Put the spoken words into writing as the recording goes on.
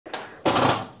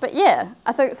But yeah,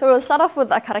 I think, so we'll start off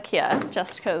with a karakia,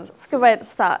 just because it's a good way to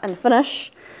start and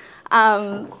finish.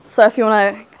 So if you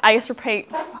want to, I guess,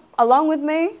 repeat along with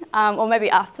me, or maybe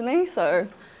after me, so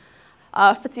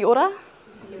whiti ora,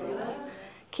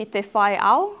 ki te whai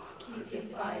ao,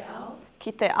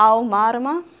 ki te ao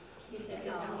mārama,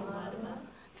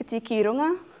 whiti ki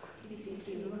runga,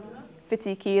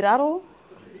 whiti ki raro,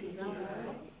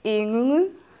 I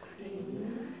ngungu,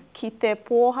 ki te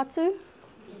pōhatu,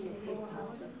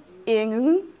 I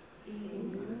ngungu,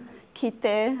 ki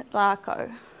te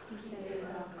rākau.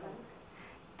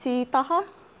 Tī taha,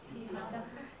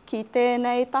 ki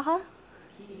tēnei taha,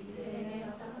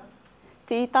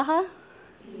 tī taha,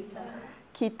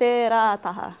 ki te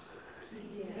rātaha.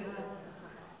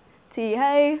 Tī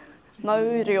hei,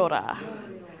 Māori ora.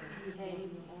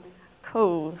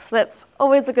 Cool, so that's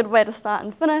always a good way to start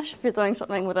and finish. If you're doing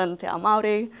something within te ao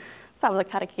Māori, start with a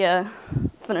karakia,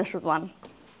 finish with one.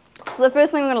 So the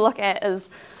first thing we're going to look at is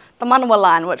the manawa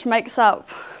line, which makes up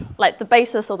like the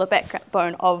basis or the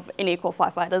backbone of any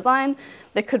Kowhaiwhai design.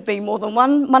 There could be more than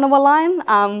one manawa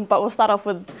line, but we'll start off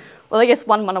with, well, I guess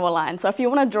one manawa line. So if you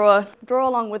want to draw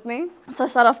along with me. So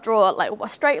start off, draw like a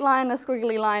straight line, a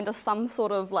squiggly line, just some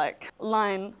sort of like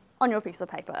line on your piece of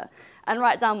paper, and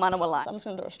write down manawa line. So I'm just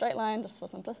going to draw a straight line just for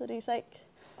simplicity's sake.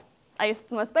 I guess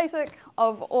the most basic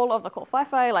of all of the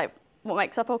Kowhaiwhai, like what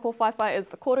makes up a Kowhaiwhai is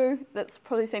the koru. That's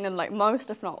probably seen in like most,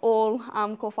 if not all,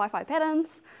 Kowhaiwhai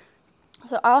patterns.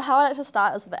 So how I like to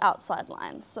start is with the outside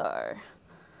line. So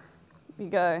you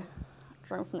go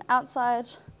drawing from the outside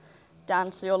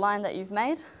down to your line that you've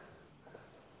made.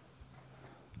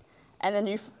 And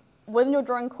then when you're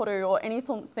drawing koru or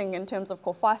anything in terms of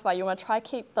Kowhaiwhai, you want to try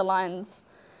keep the lines,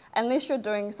 unless you're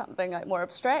doing something like more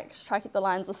abstract, try keep the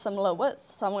lines a similar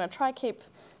width. So I'm going to try keep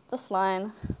this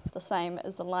line the same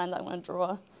as the line that I'm going to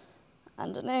draw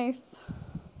underneath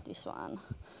this one.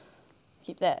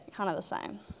 Keep that kind of the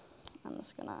same. I'm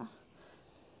just going to...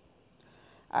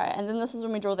 Alright, and then this is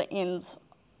when we draw the ends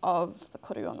of the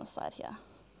koru on this side here.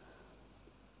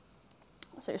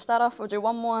 So you start off, we'll do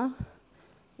one more.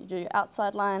 You do your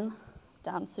outside line,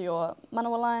 down to your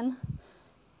manawa line,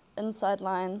 inside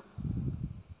line,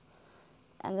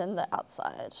 and then the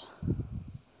outside.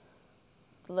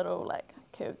 The little like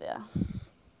curve there.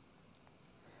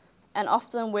 And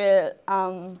often where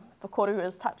the koru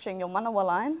is touching your manawa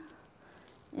line,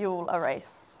 you'll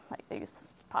erase like these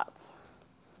parts.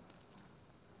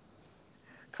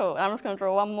 Cool, and I'm just going to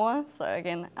draw one more. So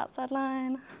again, outside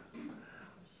line,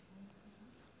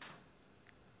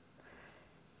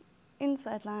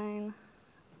 inside line,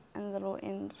 and the little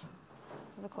end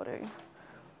of the koru.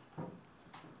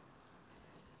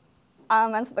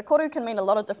 And so the koru can mean a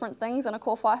lot of different things in a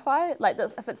Kowhaiwhai. Like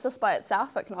this, if it's just by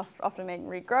itself, it can often mean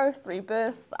regrowth,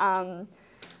 rebirth, because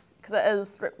it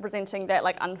is representing that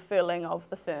like unfurling of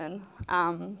the fern.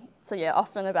 So yeah,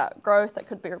 often about growth, it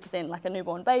could be represent like a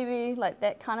newborn baby, like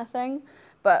that kind of thing.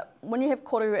 But when you have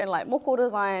koru in like moko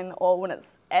design, or when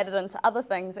it's added into other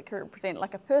things, it could represent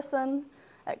like a person.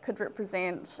 It could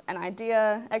represent an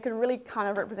idea. It could really kind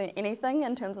of represent anything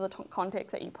in terms of the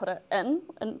context that you put it in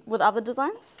with other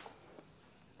designs.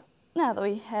 Now that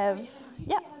we have,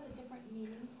 yeah. It has a different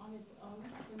meaning on its own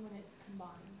than when it's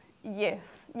combined.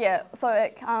 Yes, yeah. So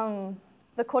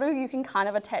the koru you can kind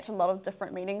of attach a lot of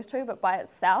different meanings to, but by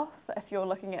itself, if you're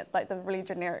looking at like the really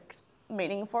generic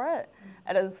meaning for it,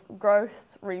 it is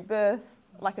growth, rebirth,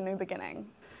 like a new beginning.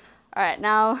 All right,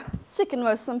 now second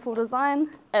most simple design.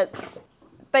 It's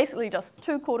basically just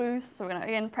two korus. So we're going to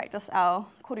again practice our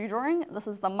koru drawing. This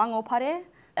is the mango pare.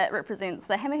 It represents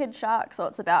the hammerhead shark, so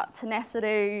it's about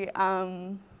tenacity,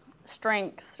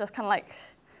 strength, just kind of like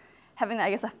having, I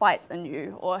guess, a fight in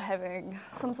you, or having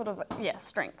some sort of, yeah,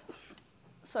 strength.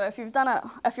 So if you've done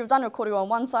your koru on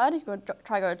one side, you can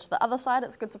try go to the other side.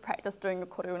 It's good to practice doing your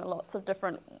koru in lots of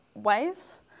different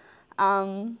ways.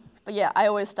 But yeah, I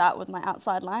always start with my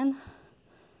outside line,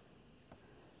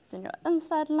 then your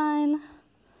inside line.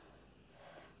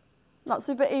 Not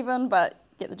super even, but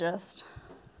get the gist.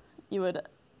 You would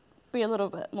be a little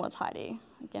bit more tidy.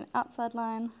 Again, outside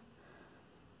line,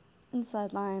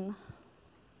 inside line.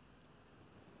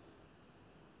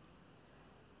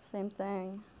 Same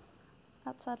thing,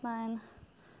 outside line,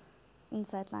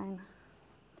 inside line,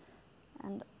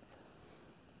 and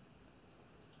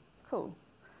cool.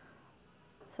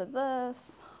 So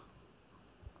this,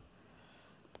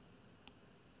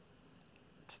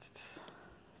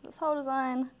 this whole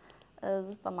design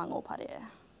is the mango pare.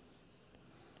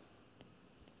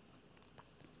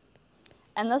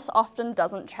 And this often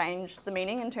doesn't change the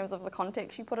meaning in terms of the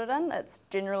context you put it in. It's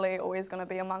generally always going to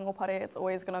be a mango pare. It's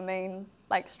always going to mean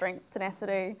like strength,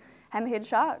 tenacity, hammerhead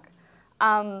shark.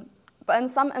 But in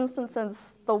some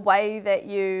instances, the way that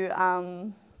you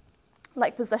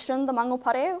position the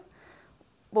mangopare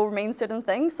will mean certain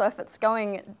things. So if it's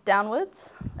going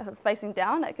downwards, if it's facing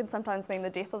down, it can sometimes mean the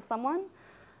death of someone.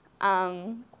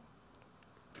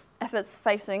 If it's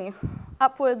facing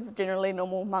upwards, generally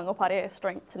normal mangopare,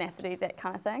 strength, tenacity, that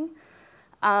kind of thing.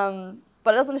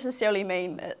 But it doesn't necessarily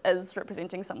mean it is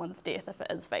representing someone's death if it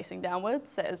is facing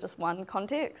downwards. That is just one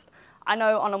context. I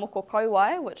know on a moko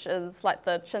kauwai, which is like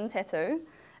the chin tattoo,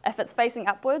 if it's facing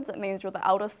upwards, it means you're the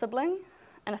eldest sibling.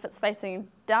 And if it's facing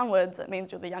downwards, it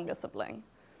means you're the younger sibling.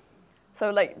 So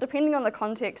like, depending on the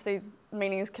context, these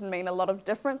meanings can mean a lot of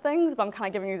different things, but I'm kind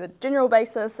of giving you the general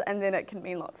basis, and then it can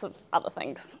mean lots of other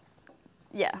things.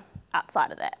 Yeah,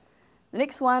 outside of that. The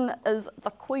next one is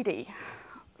the koiri.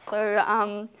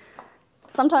 So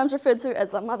sometimes referred to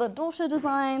as a mother-daughter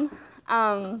design.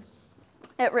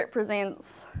 It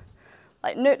represents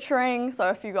like nurturing. So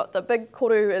if you've got the big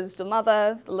koru is the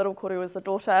mother, the little koru is the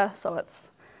daughter. So it's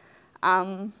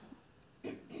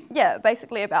yeah,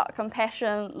 basically about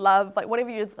compassion, love, like whatever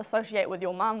you associate with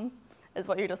your mum is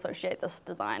what you'd associate this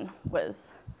design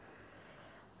with.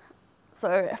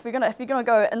 So if you're gonna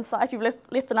go inside, you've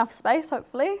left enough space,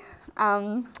 hopefully.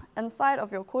 Inside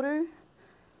of your koru,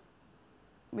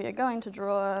 we are going to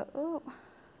draw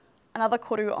another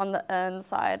koru on the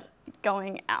inside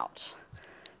going out.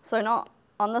 So not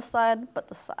on this side, but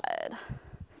the side.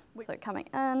 So coming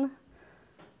in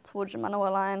towards your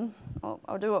manawa line.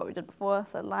 I'll do what we did before.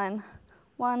 So line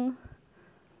 1,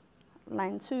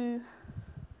 line 2,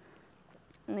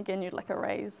 and again you'd like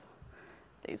erase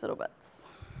these little bits.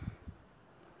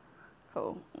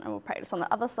 Cool. And we'll practice on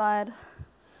the other side.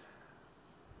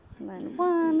 Line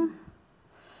 1,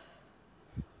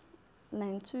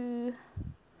 line 2.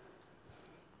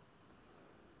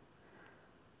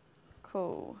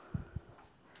 Cool.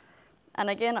 And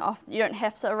again, you don't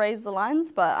have to erase the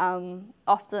lines, but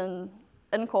often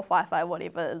in Kowhaiwhai,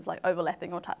 whatever is like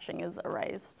overlapping or touching is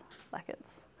erased. Like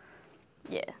it's,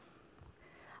 yeah.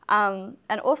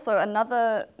 And also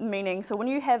another meaning, so when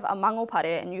you have a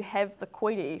mangopare and you have the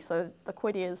koiri, so the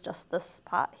koiri is just this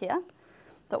part here,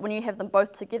 but when you have them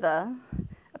both together,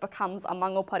 it becomes a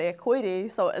mangopare koiri,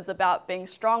 so it's about being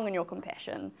strong in your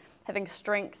compassion, having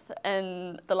strength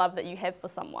in the love that you have for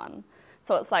someone.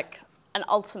 So it's like an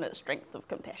ultimate strength of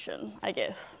compassion, I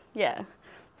guess, yeah.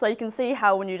 So you can see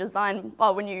how when you design,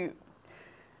 well, when you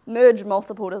merge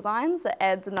multiple designs, it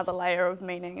adds another layer of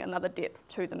meaning, another depth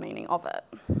to the meaning of it.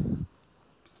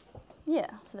 Yeah,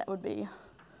 so that would be,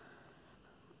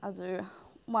 I'll do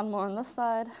one more on this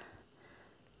side.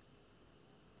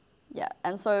 Yeah,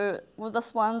 and so with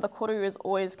this one, the koru is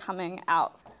always coming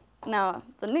out. Now,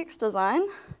 the next design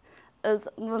is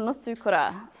the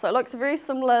nutukura. So it looks very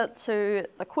similar to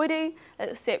the koiri,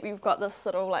 except we've got this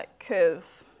sort of like curve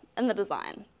in the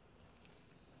design.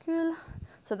 Cool.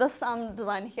 So this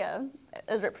design here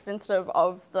is representative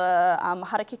of the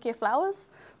harakeke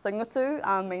flowers. So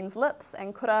ngutu means lips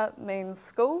and kura means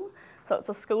school. So it's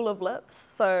a school of lips.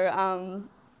 So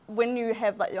when you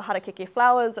have like your harakeke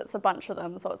flowers, it's a bunch of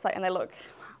them. So it's like, and they look,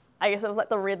 I guess it was like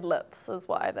the red lips is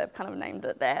why they've kind of named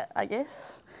it that, I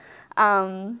guess.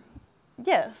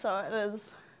 Yeah, so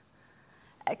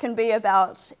it can be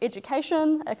about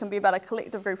education, it can be about a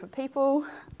collective group of people.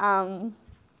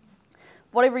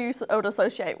 Whatever you would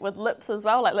associate with lips as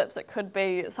well, like lips, it could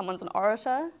be someone's an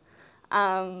orator.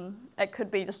 It could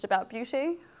be just about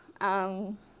beauty.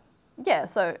 Yeah,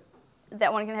 so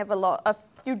that one can have a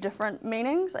few different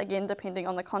meanings, again, depending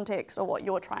on the context or what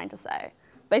you're trying to say.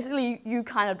 Basically, you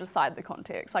kind of decide the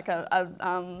context. Like a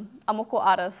moko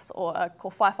artist or a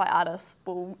Kowhaiwhai artist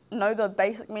will know the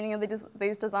basic meaning of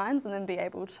these designs and then be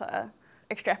able to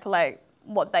extrapolate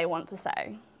what they want to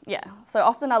say. Yeah, so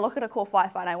often I look at a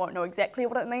Kowhaiwhai and I won't know exactly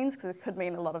what it means because it could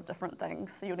mean a lot of different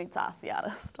things, so you'll need to ask the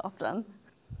artist often.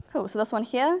 Cool, so this one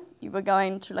here, you were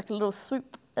going to like a little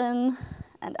swoop in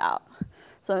and out.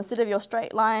 So instead of your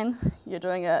straight line, you're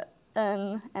doing it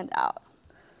in and out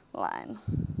line.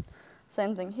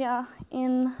 Same thing here,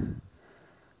 in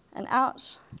and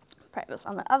out. Practice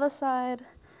on the other side,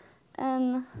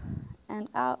 in and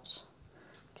out,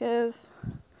 curve,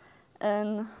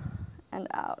 in and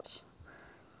out.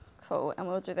 Cool, and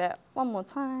we'll do that one more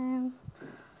time.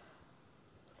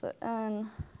 So in,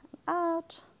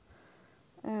 out,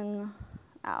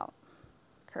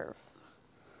 curve.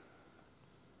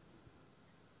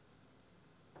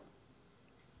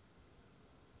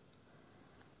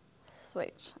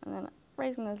 Sweet, and then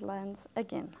raising those lines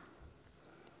again.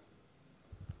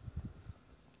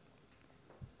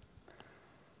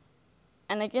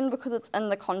 And again, because it's in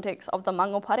the context of the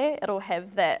mangopare, it'll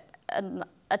have that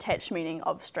attached meaning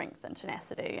of strength and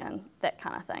tenacity and that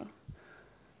kind of thing.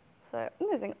 So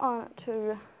moving on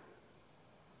to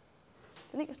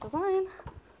the next design,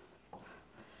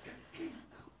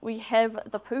 we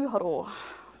have the pūhoro.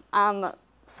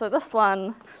 So this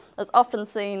one is often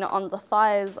seen on the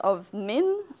thighs of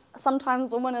men,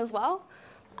 sometimes women as well,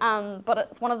 but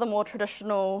it's one of the more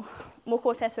traditional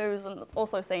moko tattoos, and it's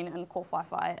also seen in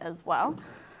Kowhaiwhai as well.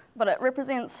 But it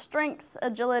represents strength,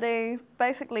 agility,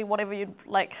 basically whatever you'd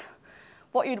like,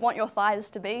 what you'd want your thighs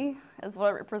to be is what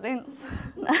it represents.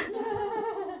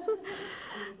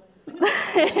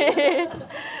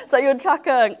 So you'd chuck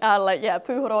a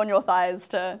pūhoro on your thighs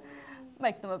to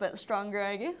make them a bit stronger,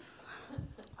 I guess.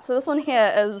 So this one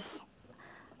here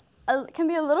can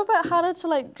be a little bit harder to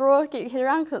like draw, get your head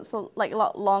around, because it's like a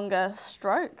lot longer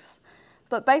strokes.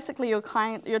 But basically you're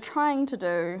trying to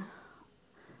do,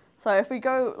 so if we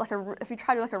go like if you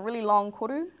try to do like a really long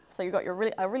koru, so you've got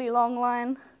a really long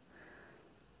line,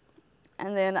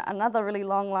 and then another really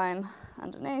long line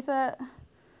underneath it.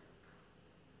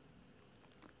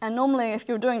 And normally if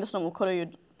you're doing just normal koru,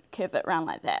 you'd curve it around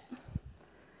like that.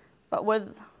 But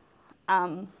with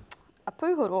a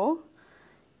pūhoro,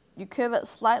 you curve it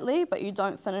slightly, but you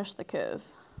don't finish the curve.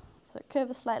 So curve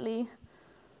it slightly,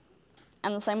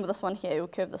 and the same with this one here, you'll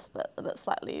curve this bit a bit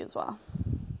slightly as well.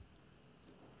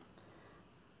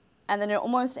 And then you're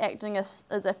almost acting as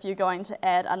if you're going to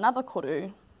add another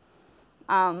koru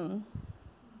on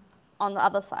the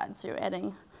other side. So you're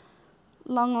adding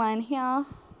long line here,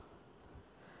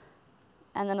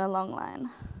 and then a long line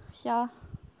here.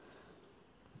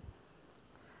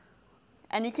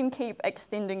 And you can keep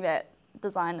extending that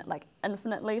design like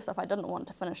infinitely, so if I didn't want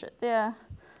to finish it there,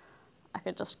 I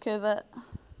could just curve it,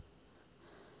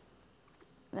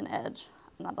 then add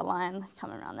another line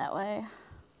coming around that way,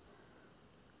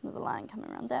 another line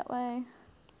coming around that way.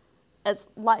 It's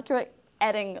like you're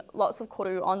adding lots of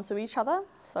koru onto each other,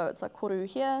 so it's a koru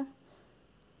here,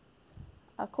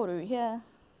 a koru here,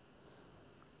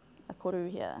 a koru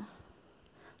here.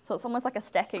 So it's almost like a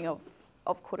stacking of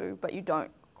koru, but you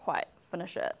don't quite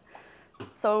finish it.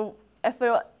 So if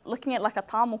we're looking at like a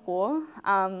tāmoko,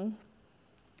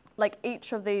 like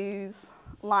each of these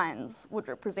lines would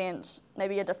represent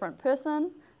maybe a different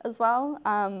person as well,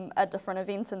 a different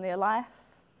event in their life.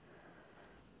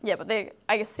 Yeah, but they're,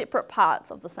 I guess, separate parts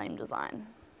of the same design.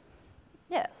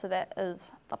 Yeah, so that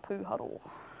is the pūhoro.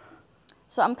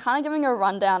 So I'm kind of giving a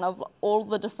rundown of all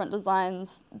the different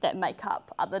designs that make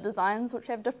up other designs which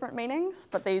have different meanings,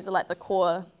 but these are like the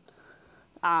core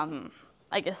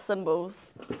I guess,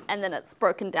 symbols, and then it's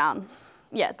broken down.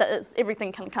 Yeah,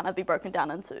 everything can kind of be broken down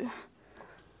into.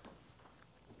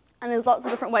 And there's lots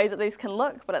of different ways that these can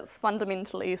look, but it's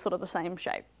fundamentally sort of the same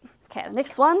shape. Okay, the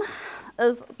next one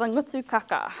is the ngutu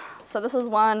kaka. So this is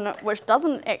one which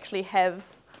doesn't actually have,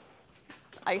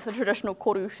 I guess, a traditional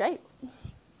koru shape.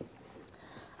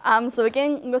 So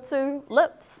again, ngutu,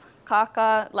 lips,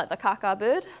 kaka, like the kaka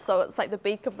bird. So it's like the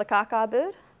beak of the kaka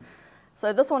bird.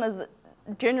 So this one is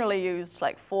generally used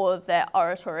like for that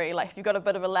oratory, like if you've got a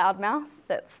bit of a loud mouth,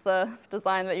 that's the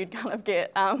design that you'd kind of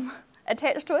get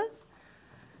attached to it.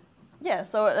 Yeah,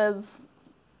 so it is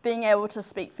being able to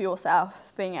speak for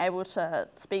yourself, being able to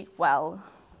speak well,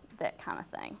 that kind of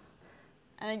thing.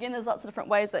 And again, there's lots of different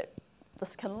ways that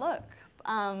this can look,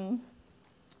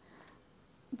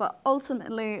 but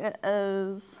ultimately it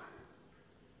is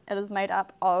made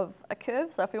up of a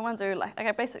curve. So if we want to do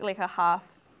like basically like a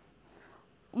half,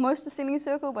 almost a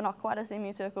semicircle, but not quite a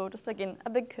semicircle, just again, a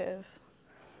big curve.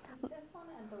 Is this one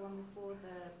and the one before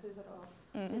the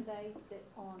pūhoro, do they sit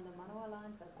on the manawa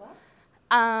lines as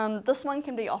well? This one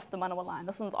can be off the manawa line.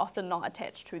 This one's often not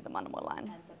attached to the manawa line.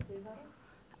 And the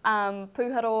pūhoro?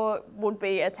 Pūhoro would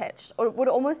be attached, or it would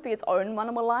almost be its own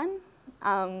manawa line.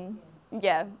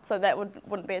 Yeah, so that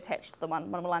wouldn't be attached to the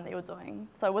manawa line that you're doing.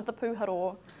 So with the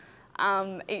pūhoro,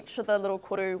 each of the little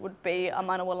koru would be a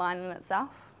manawa line in itself.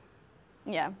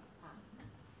 Yeah.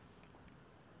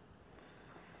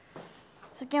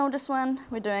 So again, with this one,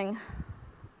 we're doing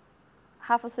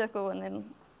half a circle and then,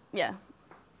 yeah,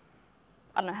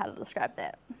 I don't know how to describe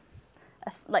that.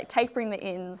 Like tapering the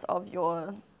ends of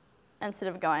your, instead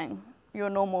of going your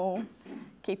normal,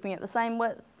 keeping it the same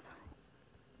width,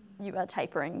 you are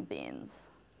tapering the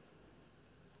ends.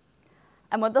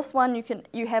 And with this one,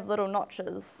 you have little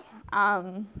notches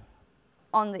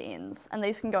on the ends, and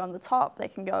these can go on the top, they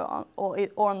can go on,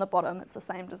 or on the bottom, it's the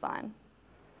same design.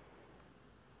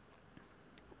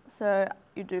 So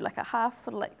you do like a half,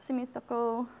 sort of like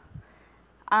semicircle.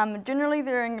 Generally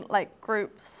they're in like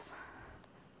groups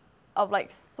of like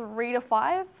 3 to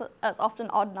 5, it's often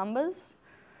odd numbers.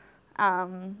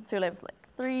 So you'll have like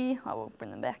 3, I will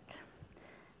bring them back.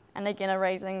 And again,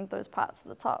 erasing those parts at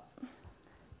the top.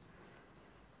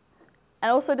 And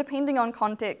also, depending on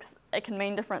context, it can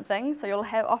mean different things. So you'll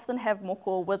often have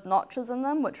moko with notches in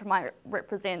them, which might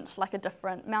represent like a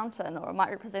different mountain, or it might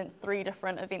represent 3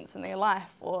 different events in their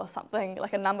life, or something,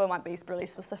 like a number might be really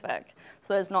specific.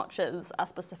 So those notches are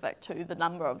specific to the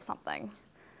number of something.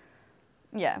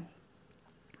 Yeah.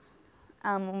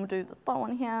 We'll do the bottom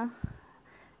one here.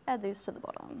 Add these to the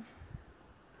bottom.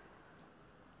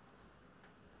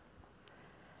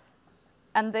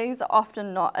 And these are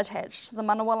often not attached to the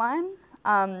manawa line.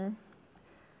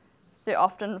 They're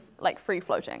often like free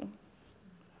floating.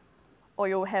 Or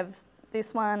you'll have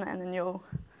this one and then you'll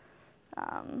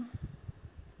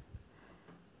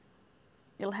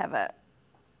have it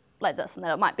like this, and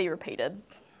then it might be repeated.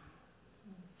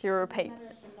 So you repeat. Does it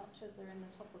matter if the notches are in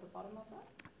the top or the bottom of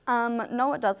that?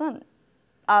 No, it doesn't.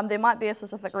 There might be a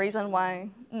specific reason why.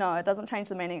 No, it doesn't change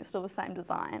the meaning. It's still the same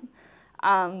design.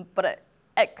 But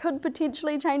it could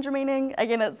potentially change the meaning.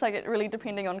 Again, it's like really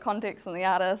depending on context and the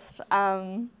artist.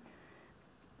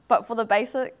 But for the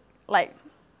basic, like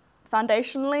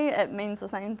foundationally, it means the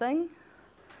same thing.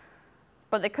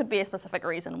 But there could be a specific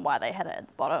reason why they had it at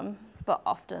the bottom, but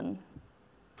often,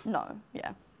 no,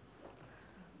 yeah.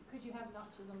 Could you have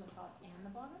notches on the top and the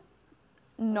bottom?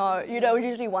 No,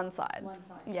 usually one side. One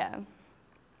side. Yeah.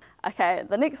 Okay,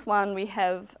 the next one we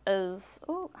have is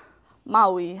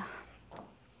Maui.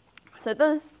 So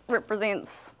this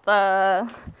represents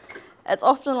it's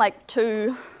often like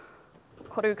 2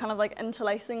 koru kind of like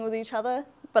interlacing with each other,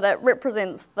 but it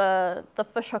represents the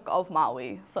fishhook of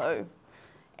Maui. So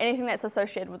anything that's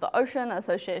associated with the ocean,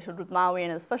 associated with Maui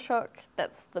and his fishhook,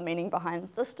 that's the meaning behind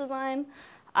this design.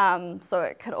 So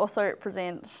it could also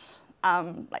represent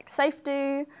like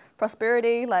safety,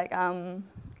 prosperity, like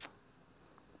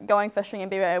going fishing and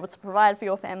being able to provide for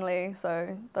your family.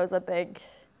 So those are big,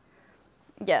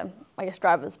 yeah, I guess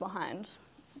drivers behind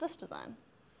this design.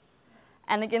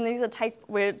 And again, these are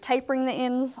we're tapering the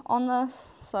ends on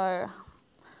this. So,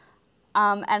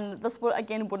 and this would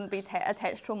again wouldn't be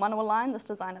attached to a manawa line. This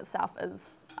design itself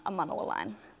is a manawa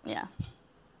line. Yeah.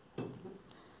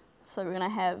 So we're gonna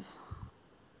have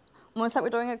almost like we're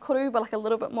doing a koru, but like a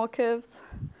little bit more curved.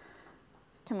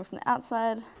 Coming from the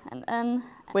outside and in.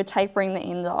 We're tapering the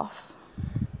end off.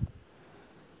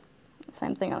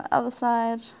 Same thing on the other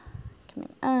side.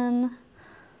 Coming in.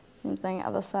 Same thing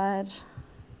other side.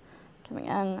 Coming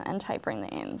in and tapering the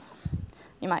ends.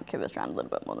 You might curve this around a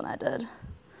little bit more than I did.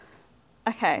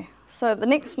 Okay, so the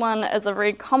next one is a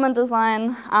very common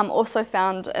design, also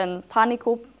found in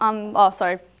tāniko,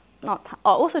 also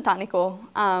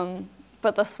tāniko,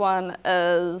 but this one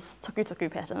is tuku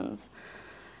patterns.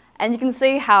 And you can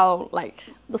see how, like,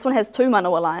 this one has 2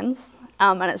 manawa lines,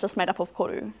 and it's just made up of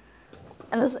koru.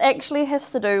 And this actually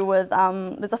has to do with,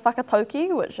 there's a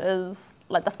whakatauki, which is,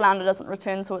 like, the flounder doesn't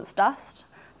return to its dust.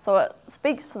 So it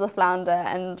speaks to the flounder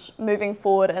and moving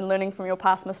forward and learning from your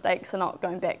past mistakes and not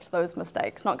going back to those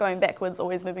mistakes, not going backwards,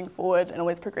 always moving forward and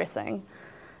always progressing.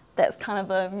 That's kind of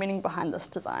the meaning behind this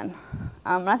design.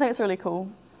 And I think it's a really cool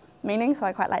meaning, so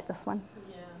I quite like this one.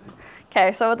 Yeah.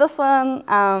 Okay, so with this one,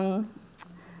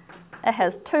 it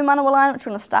has 2 manawa line, which we're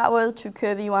going to start with, 2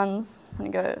 curvy ones. I'm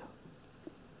going to go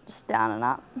just down and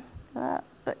up.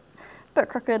 Bit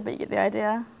crooked, but you get the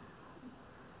idea.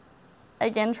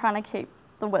 Again, trying to keep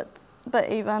the width a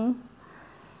bit even.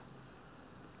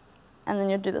 And then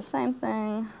you'll do the same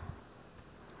thing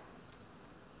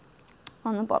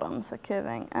on the bottom. So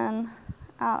curving in,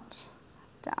 out,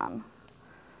 down.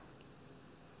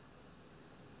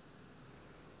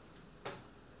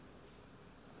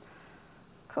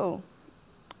 Cool.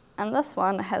 And this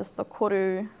one has the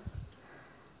koru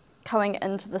going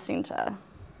into the centre.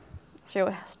 So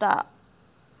you'll start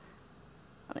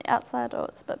on the outside. Oh,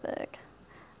 it's a bit big.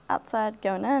 Outside,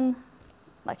 going in,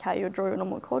 like how you would draw a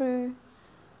normal koru.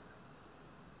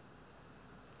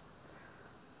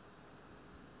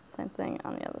 Same thing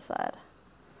on the other side.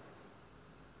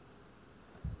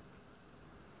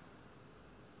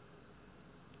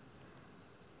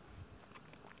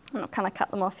 And I'll kind of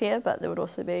cut them off here, but there would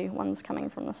also be ones coming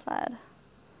from the side.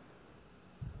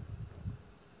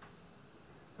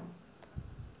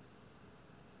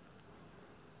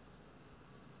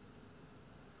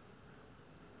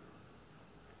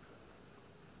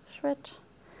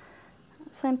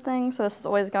 Same thing, so this is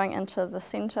always going into the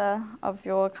centre of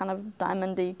your kind of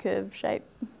diamondy curve shape.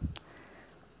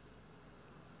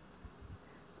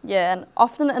 Yeah, and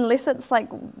often, unless it's like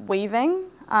weaving,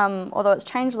 although it's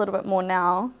changed a little bit more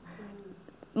now,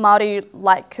 Māori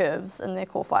like curves in their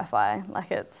kowhaiwhai. Like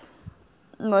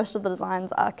most of the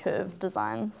designs are curved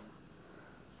designs.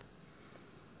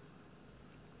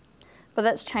 But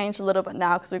that's changed a little bit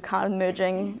now because we're kind of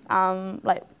merging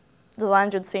like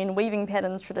designs you'd see in weaving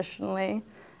patterns traditionally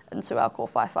into our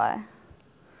Kowhaiwhai.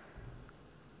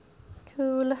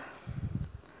 Cool.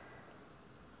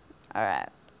 All right.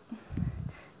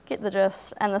 Get the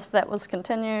gist, and if that was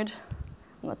continued,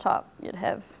 on the top you'd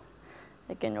have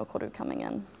again your koru coming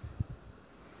in.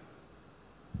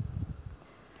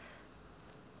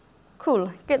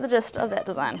 Cool, get the gist of that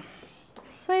design.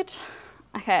 Sweet.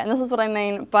 Okay, and this is what I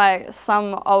mean by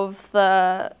some of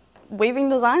the weaving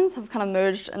designs have kind of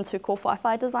merged into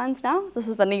Kowhaiwhai designs now. This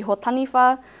is the niho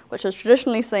taniwha, which is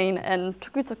traditionally seen in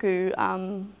tukutuku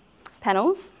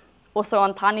panels, also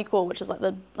on taniko, which is like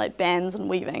the bands and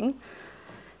weaving,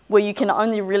 where you can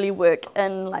only really work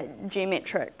in like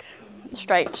geometric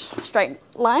straight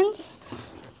lines.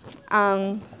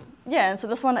 Yeah, and so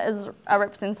this one is a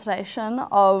representation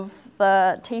of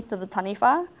the teeth of the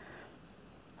taniwha.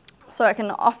 So it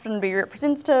can often be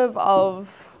representative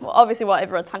of, well, obviously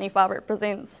whatever a taniwha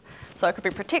represents. So it could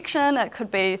be protection, it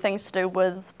could be things to do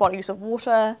with bodies of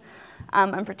water,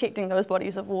 and protecting those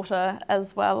bodies of water,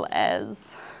 as well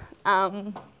as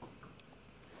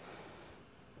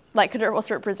like could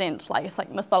also represent like it's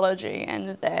like mythology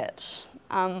and that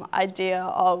idea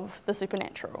of the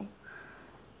supernatural.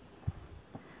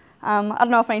 I don't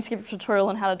know if I need to give a tutorial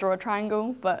on how to draw a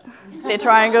triangle, but they're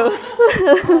triangles.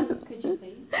 Could you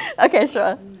please? Okay,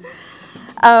 sure.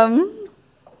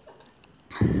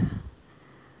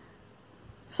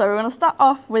 So we're going to start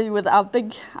off with our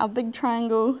big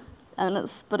triangle, and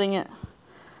it's splitting it.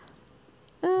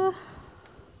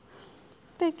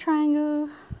 Big triangle.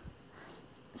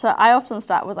 So I often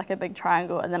start with like a big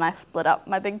triangle, and then I split up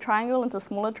my big triangle into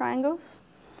smaller triangles.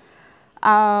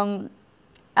 And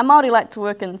Māori like to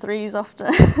work in threes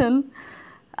often.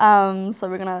 So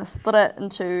we're going to split it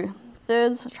into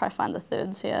thirds. I'll try to find the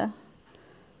thirds here.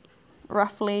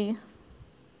 Roughly.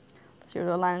 So you'll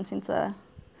do a line in centre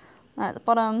right at the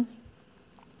bottom.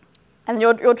 And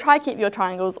you'll try to keep your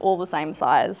triangles all the same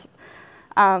size.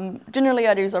 Generally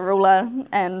I'd use a ruler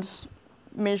and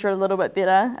measure a little bit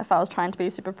better if I was trying to be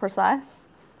super precise.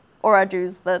 Or I'd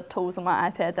use the tools on my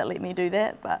iPad that let me do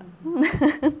that, but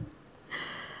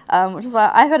which is why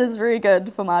iPad is very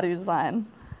good for Māori design.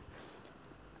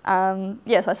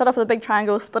 Yeah, so I start off with a big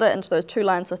triangle, split it into those two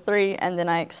lines of three, and then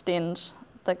I extend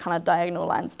the kind of diagonal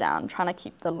lines down, trying to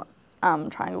keep the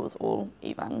triangles all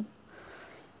even.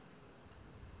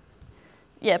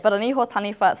 Yeah, but an iho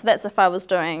taniwha, so that's if I was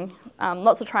doing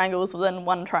lots of triangles within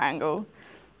one triangle.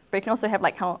 But you can also have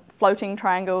like kind of floating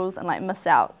triangles and like miss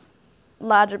out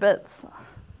larger bits.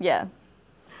 Yeah.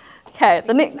 Okay,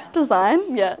 the next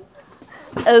design, yeah,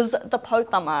 is the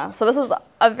potama. So this is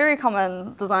a very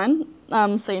common design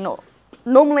seen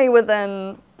normally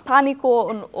within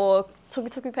taniko or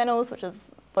tukutuku panels, which is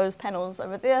those panels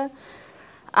over there.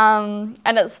 And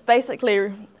it's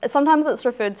basically, sometimes it's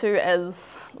referred to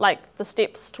as like the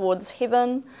steps towards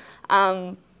heaven,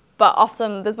 but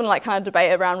often there's been like kind of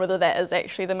debate around whether that is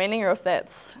actually the meaning or if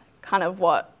that's kind of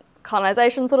what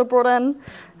colonization sort of brought in.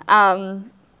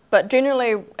 But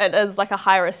generally it is like a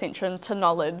higher ascension to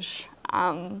knowledge,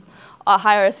 a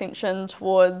higher ascension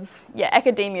towards, yeah,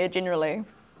 academia generally.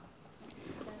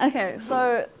 Okay,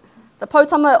 so the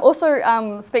potama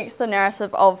also speaks the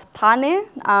narrative of Tāne,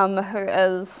 who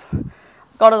is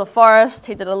god of the forest.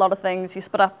 He did a lot of things. He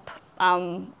split up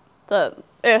the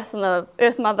earth and the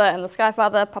earth mother and the sky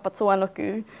father,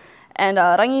 Papatuanuku, and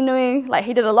Ranginui. Like,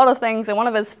 he did a lot of things, and one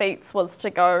of his feats was to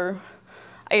go,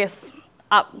 I guess,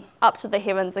 up to the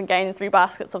heavens and gain 3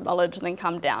 baskets of knowledge and then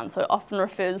come down. So it often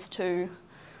refers to,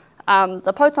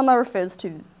 the potama refers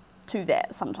to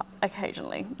that sometimes,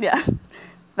 occasionally, yeah.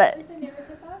 But Who's the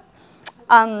narrative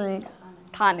of?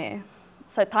 Tāne.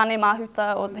 So Tāne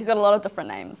Mahuta, or he's got a lot of different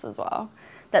names as well.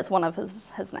 That's one of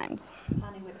his names.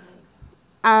 Tāne with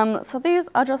me. So these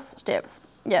are just steps.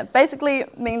 Yeah, basically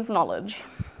means knowledge.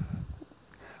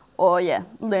 Or yeah,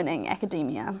 learning,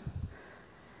 academia.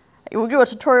 We'll do a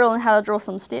tutorial on how to draw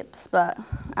some steps, but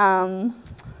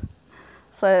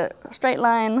so straight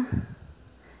line.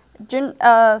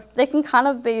 They can kind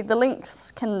of be, the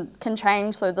lengths can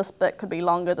change, so this bit could be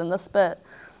longer than this bit,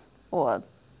 or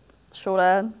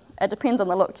shorter. It depends on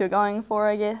the look you're going for,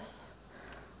 I guess.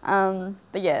 But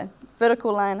yeah,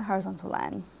 vertical line, horizontal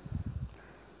line.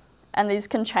 And these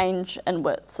can change in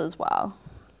widths as well,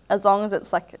 as long as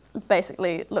it's like,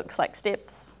 basically looks like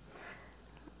steps,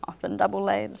 often double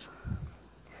laid,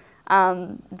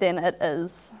 then it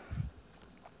is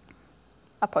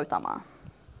a potama.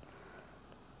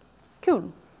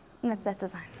 Cool, and that's that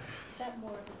design. Is that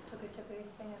more of a tukutuku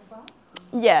thing as well?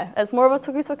 Yeah, it's more of a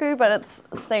tukutuku, but it's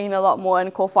seen a lot more in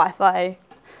Kowhaiwhai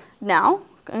now,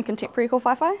 in contemporary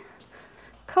Kowhaiwhai.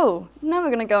 Cool. Now we're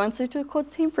going to go into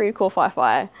contemporary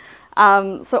Kowhaiwhai.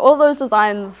 So all those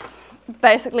designs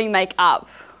basically make up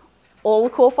all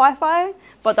Kowhaiwhai,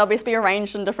 but they'll just be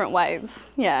arranged in different ways.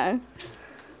 Yeah.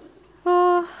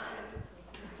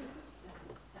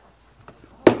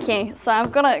 Okay, so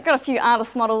I've got a few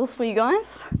artist models for you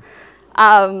guys.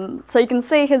 So you can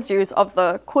see his use of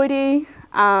the koiri,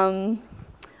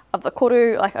 of the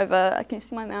koru, like over, can you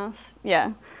see my mouse?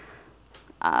 Yeah.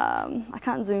 I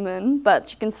can't zoom in,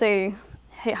 but you can see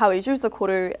how he's used the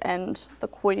koru and the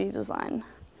koiri design.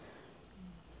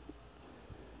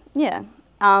 Yeah,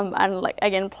 and like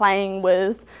again playing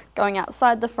with going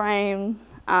outside the frame,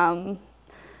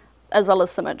 as well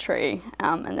as symmetry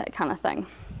and that kind of thing.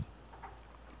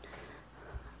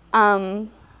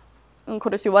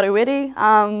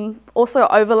 Also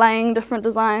overlaying different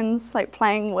designs, like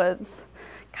playing with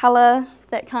colour,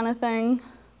 that kind of thing.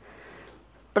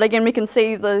 But again, we can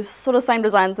see those sort of same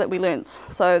designs that we learnt.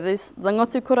 So there's the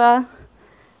ngotukura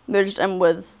merged in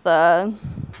with the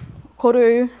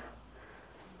koru.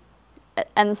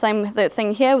 And the same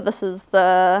thing here, this is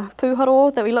the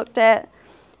puharo that we looked at.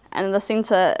 And in the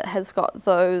centre has got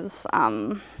those,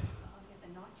 the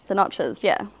notches,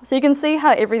 yeah. So you can see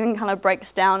how everything kind of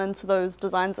breaks down into those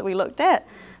designs that we looked at,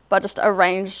 but just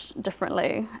arranged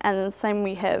differently. And the same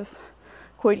we have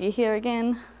koiri here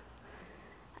again.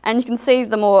 And you can see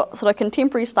the more sort of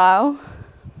contemporary style,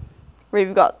 where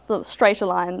you've got the straighter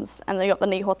lines and then you've got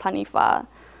the niho taniwha.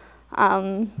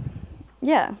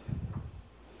 Yeah.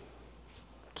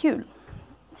 Cute.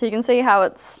 So you can see how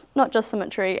it's not just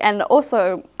symmetry, and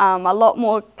also a lot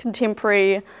more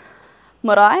contemporary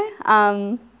marae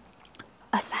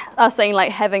are seen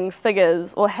like having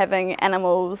figures or having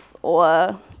animals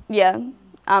or, yeah,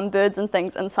 birds and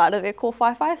things inside of their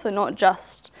Kowhaiwhai. So not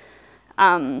just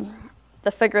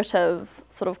the figurative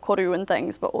sort of koru and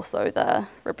things, but also the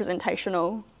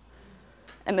representational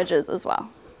images as well.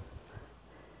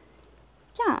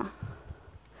 Yeah.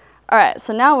 All right,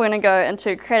 so now we're going to go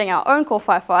into creating our own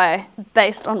Kowhaiwhai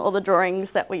based on all the drawings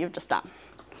that we've just done.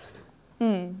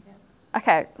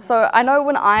 Okay, so I know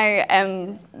when I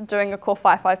am doing a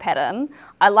Kowhaiwhai pattern,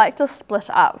 I like to split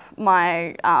up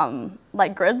my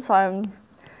like grid, so I'm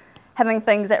having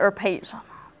things that repeat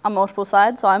on multiple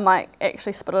sides, so I might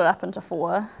actually split it up into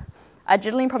 4. I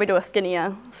generally probably do a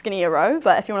skinnier row,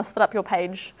 but if you want to split up your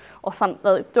page or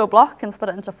do a block and split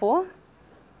it into 4.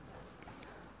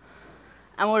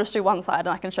 And we'll just do one side and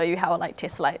I can show you how it like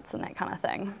tessellates and that kind of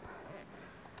thing.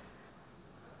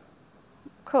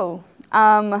 Cool.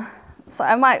 So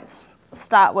I might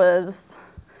start with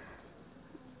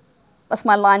that's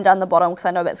my line down the bottom because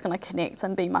I know that's going to connect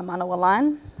and be my manawa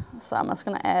line. So I'm just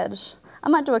going to add, I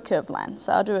might do a curved line.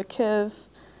 So I'll do a curve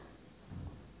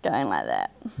going like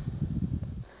that.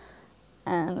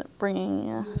 And bringing...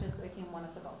 You're just working one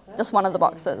of the boxes? Just one of the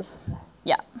boxes,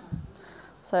 yeah.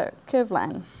 So curved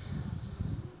line.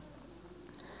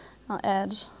 I'll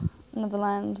add another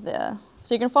line there.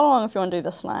 So you can follow along if you want to do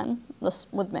this line, this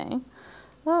with me.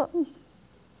 Well,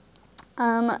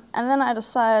 and then I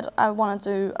decide I want to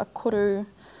do a koru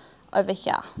over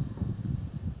here.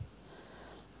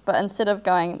 But instead of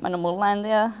going my normal line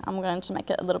there, I'm going to make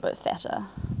it a little bit fatter.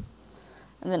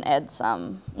 And then add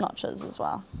some notches as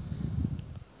well.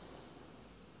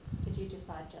 Did you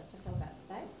decide just to fill that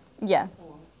space? Yeah,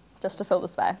 or? Just to fill the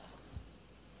space.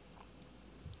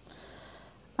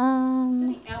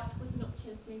 Do the out with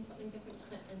notches mean something different to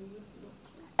the in with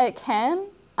notches? It can,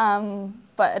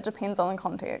 but it depends on the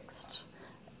context.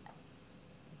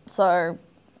 So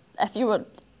if you would,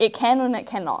 it can and it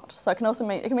cannot. So it can also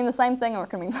mean, it can mean the same thing or it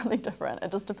can mean something different.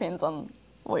 It just depends on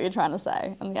what you're trying to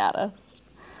say and the artist.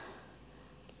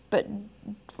 But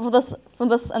for this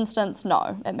instance,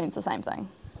 no, it means the same thing.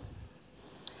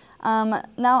 Now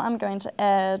I'm going to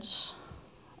add,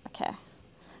 okay,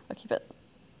 we'll keep it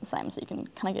the same so you can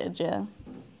kind of get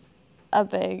a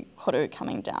big koru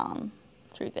coming down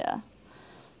through there.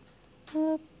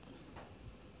 Whoop.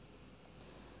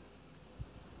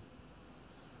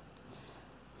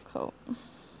 Cool.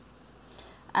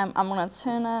 I'm going to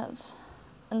turn it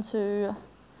into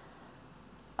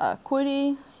a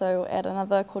koiri, so add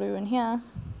another koru in here.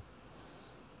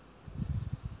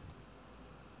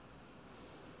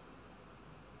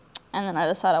 And then I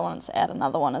decide I wanted to add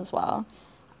another one as well.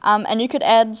 And you could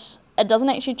add, it doesn't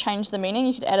actually change the meaning,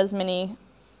 you could add as many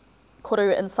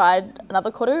koru inside another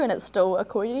koru and it's still a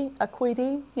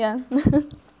koiri, yeah.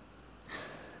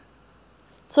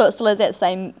 So it still has that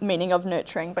same meaning of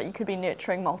nurturing, but you could be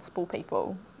nurturing multiple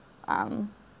people.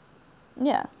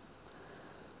 Yeah.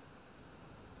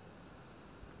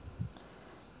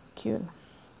 Cool.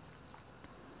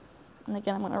 And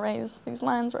again, I'm going to raise these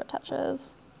lines where it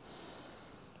touches.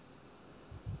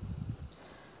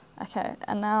 Okay,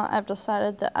 and now I've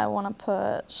decided that I want to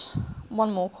put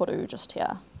one more koru just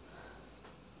here.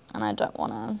 And I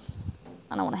want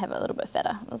to have it a little bit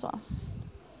fatter as well.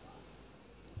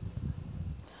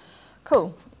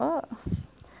 Cool. Oh.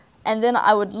 And then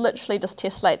I would literally just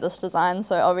tessellate this design.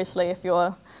 So obviously if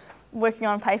you're working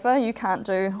on paper, you can't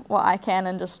do what I can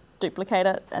and just duplicate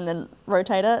it and then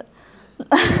rotate it,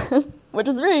 which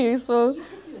is very useful. You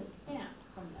could do a stamp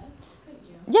from this, couldn't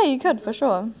you? Yeah, you could, for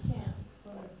sure. Stamp.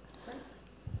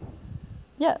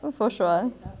 Yeah, for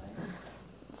sure.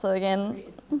 So again,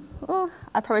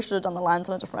 I probably should have done the lines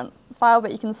on a different file,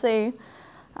 but you can see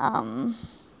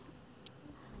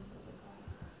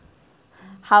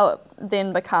how it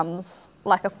then becomes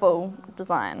like a full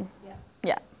design.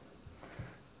 Yeah.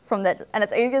 From that, and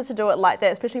it's easier to do it like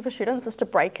that, especially for students, is to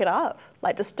break it up.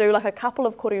 Like just do like a couple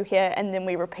of koru here, and then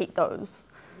we repeat those.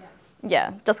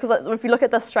 Yeah, just because if you look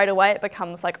at this straight away, it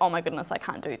becomes like, oh my goodness, I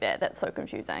can't do that. That's so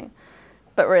confusing.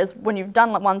 But whereas when you've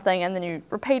done like one thing and then you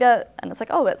repeat it, and it's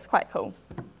like, oh, that's quite cool.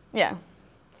 Yeah.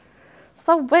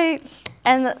 So wait,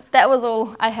 and that was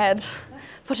all I had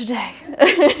for today.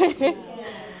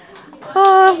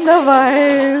 Oh, no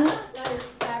worries.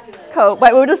 Cool.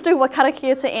 Wait, we'll just do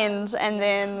wakarakia to end, and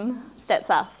then that's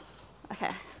us. Okay.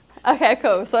 Okay,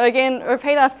 cool. So again,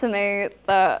 repeat after me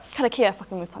the karakia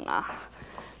whakamutanga.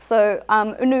 So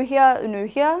unuhia,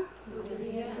 unuhia.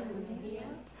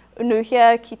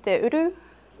 Unuhia ki te uru.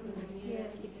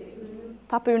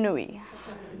 Tapu nui.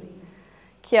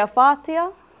 Kia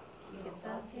whātia.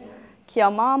 Kia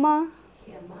māma.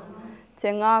 Te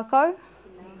ngākau.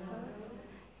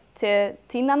 Te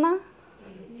tinana.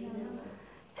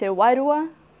 Te wairua.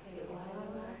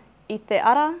 I te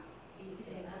ara.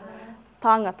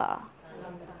 Tāngata.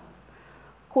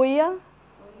 Koia.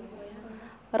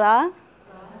 Rā.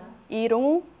 I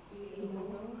rongo.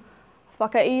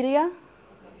 Whakairia.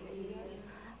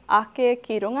 Ake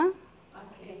ki runga.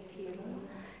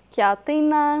 Kia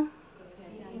tina.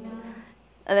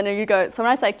 And then you go, so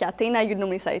when I say kia tina, you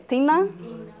normally say tina.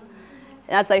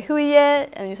 And I'd say huie,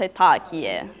 and you say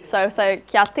tākie. So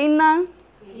kia tina,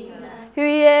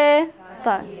 huie,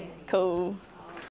 tā. Cool.